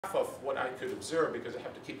half of what I could observe because I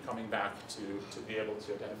have to keep coming back to be able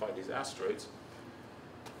to identify these asteroids.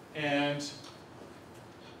 And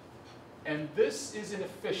this is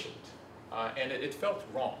inefficient, and it felt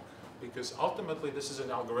wrong, because ultimately this is an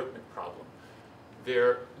algorithmic problem.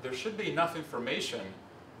 There should be enough information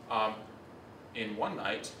in one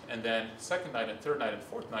night, and then second night, and third night, and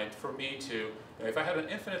fourth night for me to, you know, if I had an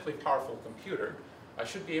infinitely powerful computer, I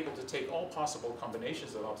should be able to take all possible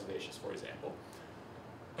combinations of observations, for example,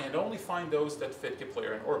 and only find those that fit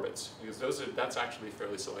Keplerian orbits, because that's actually a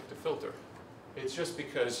fairly selective filter. It's just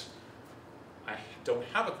because I don't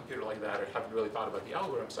have a computer like that, or haven't really thought about the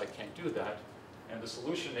algorithms, I can't do that. And the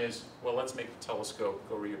solution is, well, let's make the telescope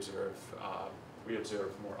go reobserve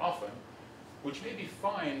more often, which may be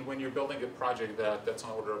fine when you're building a project that's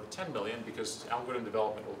on order of 10 million, because algorithm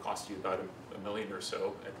development will cost you about a million or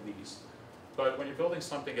so at least. But when you're building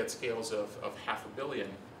something at scales of 500 million,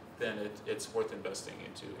 then it's worth investing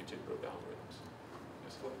into improved algorithms.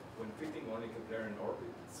 Yes? When fitting only Keplerian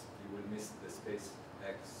orbits, you will miss the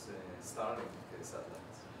SpaceX Starlink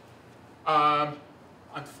satellites.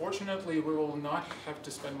 Unfortunately, we will not have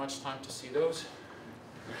to spend much time to see those.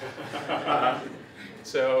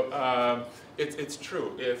 It's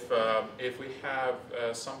true. If we have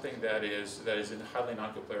something that is in a highly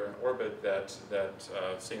non-Keplerian orbit that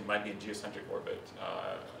say might be in geocentric orbit,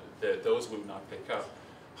 those we would not pick up.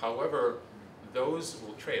 However, those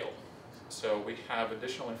will trail. So we have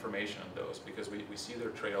additional information on those because we see their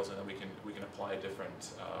trails, and then we can apply a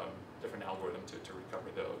different algorithm to recover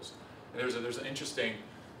those. And there's an interesting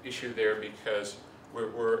issue there because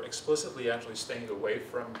we're explicitly actually staying away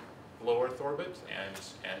from low Earth orbit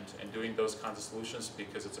and doing those kinds of solutions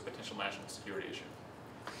because it's a potential national security issue.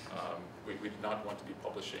 We do not want to be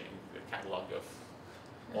publishing a catalog of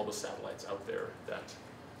all the satellites out there that.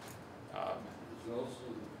 There's also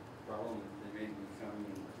the problem that they may be coming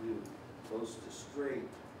real close to straight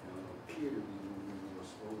and appear to be moving more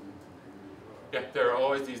slowly than they really are. Yeah, there are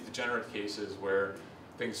always these degenerate cases where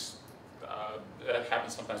things that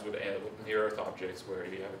happens sometimes with near-Earth objects, where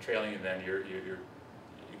you have a trailing and then you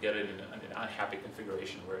get it in an unhappy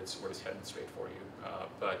configuration where it's heading straight for you.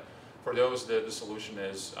 But for those, the solution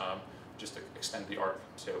is just to extend the arc,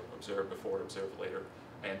 so observe before, observe later,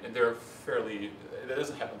 and they're fairly. That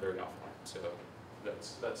doesn't happen very often, so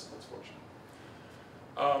that's fortunate.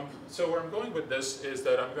 So where I'm going with this is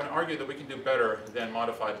that I'm going to argue that we can do better than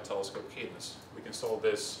modify the telescope cadence. We can solve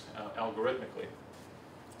this algorithmically.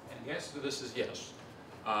 And the answer to this is yes.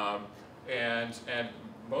 And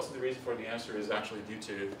most of the reason for the answer is actually due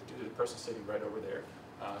to the person sitting right over there.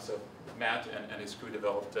 So Matt and his crew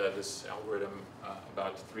developed this algorithm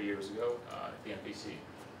about 3 years ago at the NPC.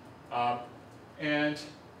 And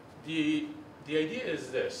the idea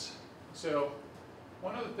is this. So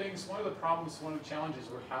one of the problems, one of the challenges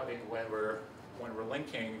we're having when we're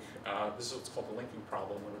linking, this is what's called the linking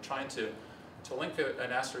problem, when we're trying to link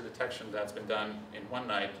an asteroid detection that's been done in one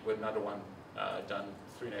night with another one done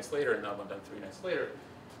 3 nights later and another one done 3 nights later,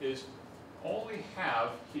 is all we have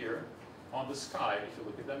here on the sky, if you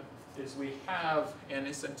look at them, is we have an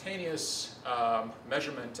instantaneous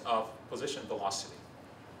measurement of position velocity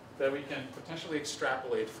that we can potentially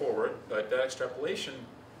extrapolate forward, but that extrapolation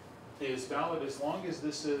is valid as long as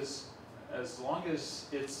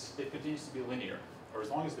it continues to be linear, or as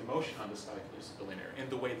long as the motion on the sky continues to be linear, in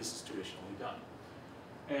the way this is traditionally done.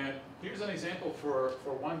 And here's an example for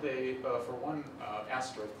one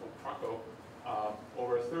asteroid called Krakow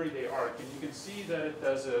over a 30-day arc, and you can see that it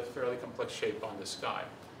does a fairly complex shape on the sky.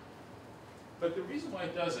 But the reason why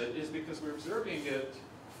it does it is because we're observing it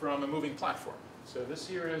from a moving platform. So this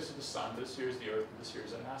here is the sun, this here is the Earth, and this here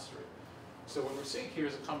is an asteroid. So what we're seeing here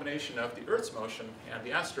is a combination of the Earth's motion and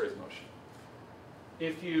the asteroid's motion.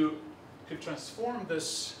 If you could transform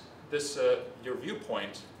your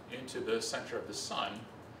viewpoint into the center of the sun,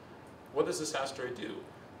 what does this asteroid do?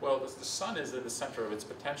 Well, the sun is at the center of its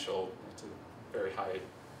potential to a very high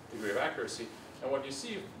degree of accuracy. And what you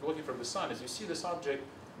see looking from the sun is you see this object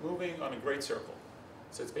moving on a great circle.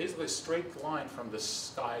 So it's basically a straight line from the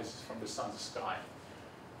sun's sky.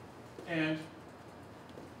 And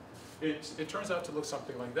it turns out to look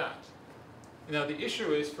something like that. Now the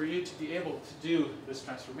issue is, for you to be able to do this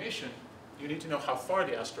transformation, you need to know how far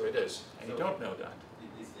the asteroid is, and so you don't know that.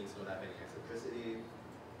 These things don't have any eccentricity?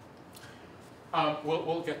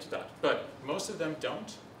 We'll get to that, but most of them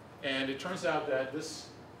don't, and it turns out that this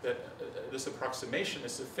approximation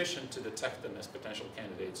is sufficient to detect them as potential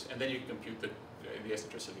candidates, and then you can compute the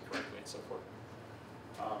eccentricity correctly and so forth.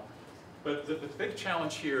 But the big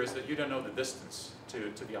challenge here is that you don't know the distance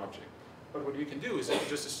to the object. But what you can do is you can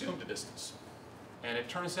just assume the distance. And it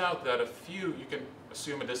turns out that you can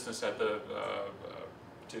assume a distance at the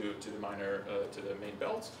to the main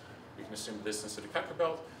belt. You can assume the distance to the Kuiper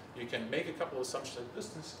belt. You can make a couple of assumptions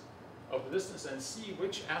of the distance and see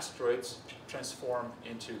which asteroids transform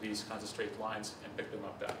into these kinds of straight lines and pick them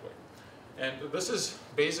up that way. And this is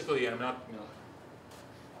basically, and I'm not,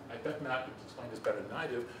 I bet Matt could explain this better than I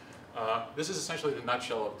do. This is essentially the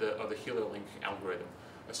nutshell of the heliolink algorithm.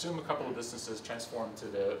 Assume a couple of distances transform to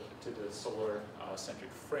the solar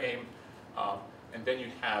centric frame, and then you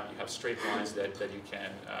have straight lines that you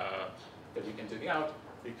can dig out,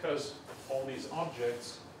 because all these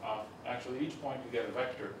objects actually each point you get a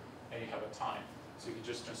vector and you have a time. So you can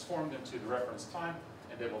just transform them to the reference time,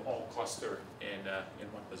 and they will all cluster in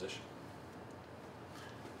one position.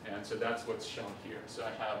 And so that's what's shown here. So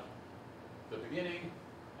I have the beginning,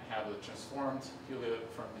 I have the transformed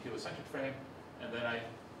from the heliocentric frame, and then I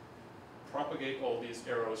propagate all these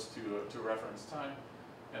arrows to reference time,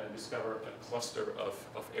 and I discover a cluster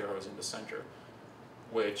of arrows in the center,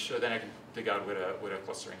 which then I can dig out with a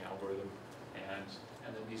clustering algorithm,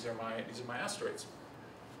 and then these are my asteroids.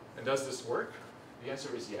 And does this work? The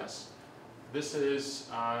answer is yes. This is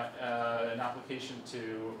an application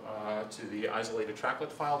to the isolated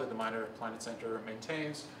tracklet file that the Minor Planet Center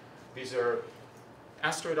maintains. These are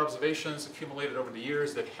asteroid observations accumulated over the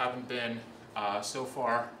years that haven't been so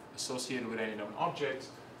far associated with any known objects.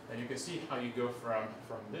 And you can see how you go from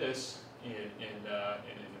this in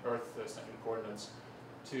Earth-centered coordinates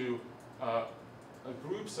to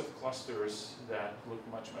groups of clusters that look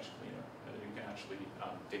much cleaner, and you can actually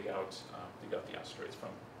dig out the asteroids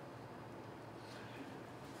from.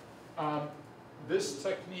 This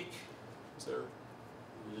technique, is there? I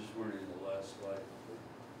was just wondering the last slide,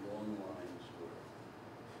 the long lines were.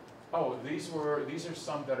 Oh, these are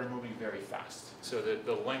some that are moving very fast. So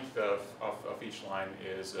the length of each line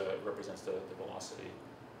is represents the velocity.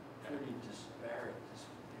 Pretty disparate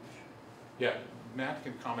distribution. Yeah, Matt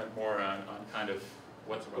can comment more on kind of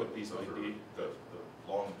what these might be. The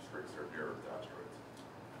long streaks are near the asteroids,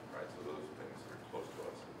 right? So those things are close to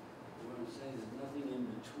us. What I'm saying is nothing in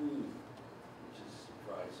between, which is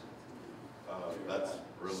surprising to me. That's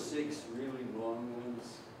really 6 really long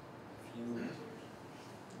ones, few.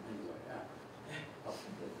 Anyway, I'll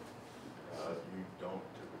forget. You don't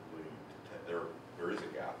typically detect, there is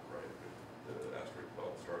a gap, right? The asteroid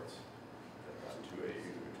belt starts at about 2 AU to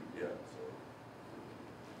 2 PM, so.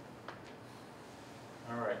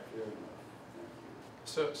 All right. Fair enough.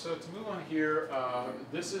 Thank you. So to move on here,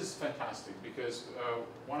 this is fantastic because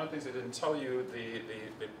one of the things I didn't tell you,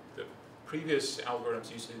 the previous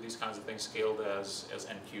algorithms used to do these kinds of things scaled as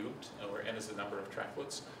n cubed, where n is the number of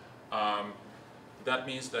tracklets. That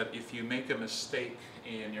means that if you make a mistake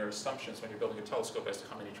in your assumptions when you're building a telescope as to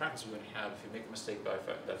how many tracklets you're going to have, if you make a mistake by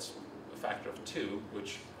that's a factor of 2,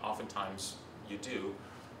 which oftentimes you do,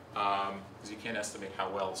 because you can't estimate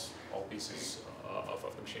how well all pieces of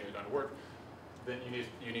the machine are going to work, then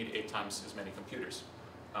you need 8 times as many computers,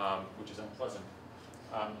 which is unpleasant.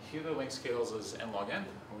 Heliolink scales as n log n,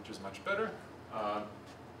 which is much better,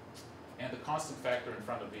 and the constant factor in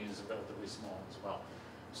front of these is relatively small as well.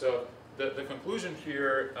 So the conclusion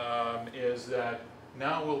here is that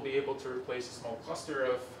now we'll be able to replace a small cluster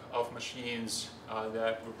of machines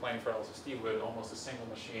that we're planning for LSST with almost a single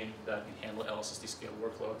machine that can handle LSST scale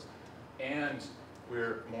workloads, and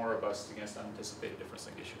we're more robust against unanticipated difference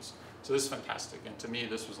link issues. So this is fantastic, and to me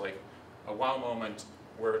this was like a wow moment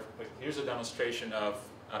where here's a demonstration of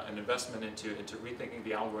an investment into rethinking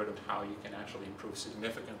the algorithm, how you can actually improve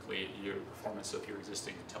significantly your performance of your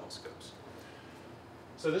existing telescopes.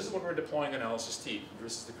 So this is what we're deploying in LSST.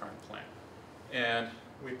 This is the current plan, and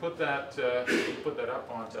we put that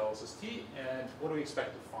up onto LSST, and what do we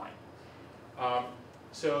expect to find?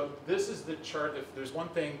 So this is the chart. If there's one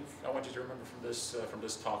thing I want you to remember from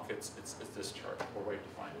this talk, it's this chart, or where to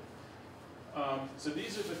find it. So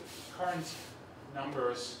these are the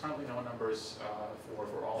currently known numbers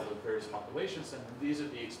for all the various populations, and these are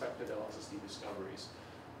the expected LSST discoveries.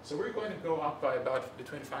 So we're going to go up by about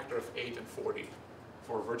between a factor of 8 and 40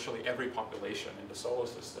 for virtually every population in the solar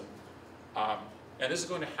system. And this is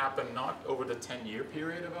going to happen not over the 10-year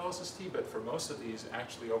period of LSST, but for most of these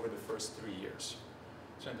actually over the first 3 years.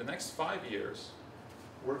 So in the next 5 years,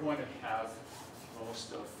 we're going to have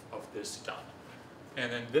most of this done.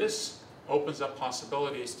 And then this opens up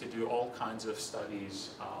possibilities to do all kinds of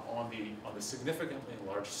studies on the significantly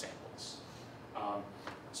large samples.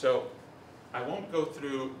 So I won't go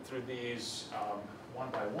through these one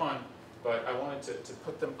by one, but I wanted to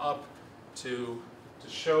put them up to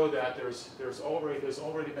show that there's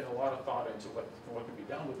already been a lot of thought into what can be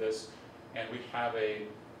done with this, and we have a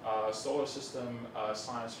solar system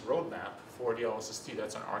science roadmap for the LSST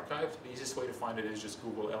that's on archive. The easiest way to find it is just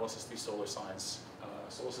Google LSST solar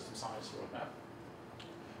system science roadmap.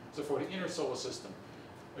 So for the inner solar system,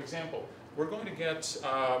 example, we're going to get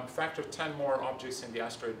factor of 10 more objects in the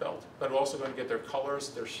asteroid belt, but we're also going to get their colors,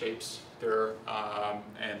 their shapes, their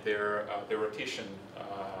rotation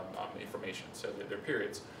information, so their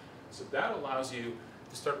periods. So that allows you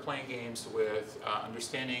to start playing games with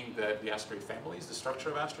understanding the asteroid families, the structure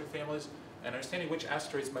of asteroid families, and understanding which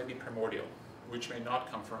asteroids might be primordial, which may not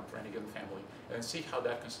come from any given family, and see how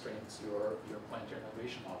that constrains your planetary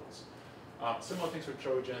navigation models. Similar things for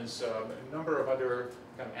Trojans, a number of other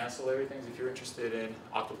kind of ancillary things. If you're interested in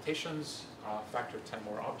occultations, factor 10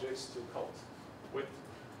 more objects to cult with.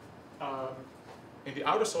 In the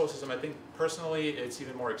outer solar system, I think personally it's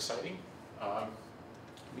even more exciting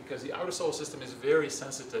because the outer solar system is very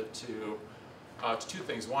sensitive to two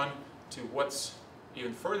things. One, to what's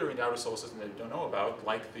even further in the outer solar system that you don't know about,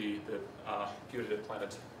 like the putative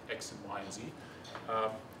planet X and Y and Z.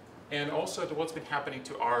 And also to what's been happening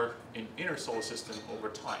to our inner solar system over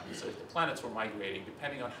time. So if the planets were migrating,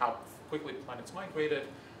 depending on how quickly the planets migrated,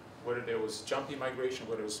 whether there was jumpy migration,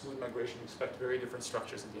 whether it was smooth migration, you expect very different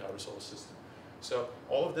structures in the outer solar system. So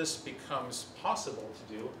all of this becomes possible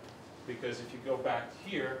to do because if you go back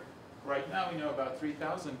here, right now we know about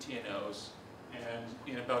 3,000 TNOs, and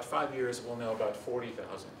in about 5 years we'll know about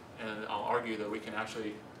 40,000. And I'll argue that we can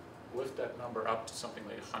actually lift that number up to something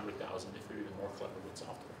like 100,000 if we're even more clever with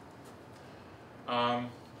software.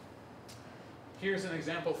 Here's an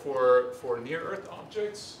example for near-Earth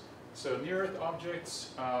objects. So near-Earth objects,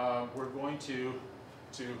 we're going to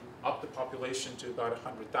up the population to about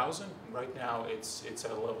 100,000. Right now it's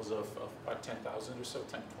at levels of about 10,000 or so,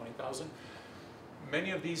 10 to 20,000.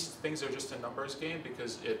 Many of these things are just a numbers game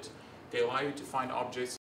because they allow you to find objects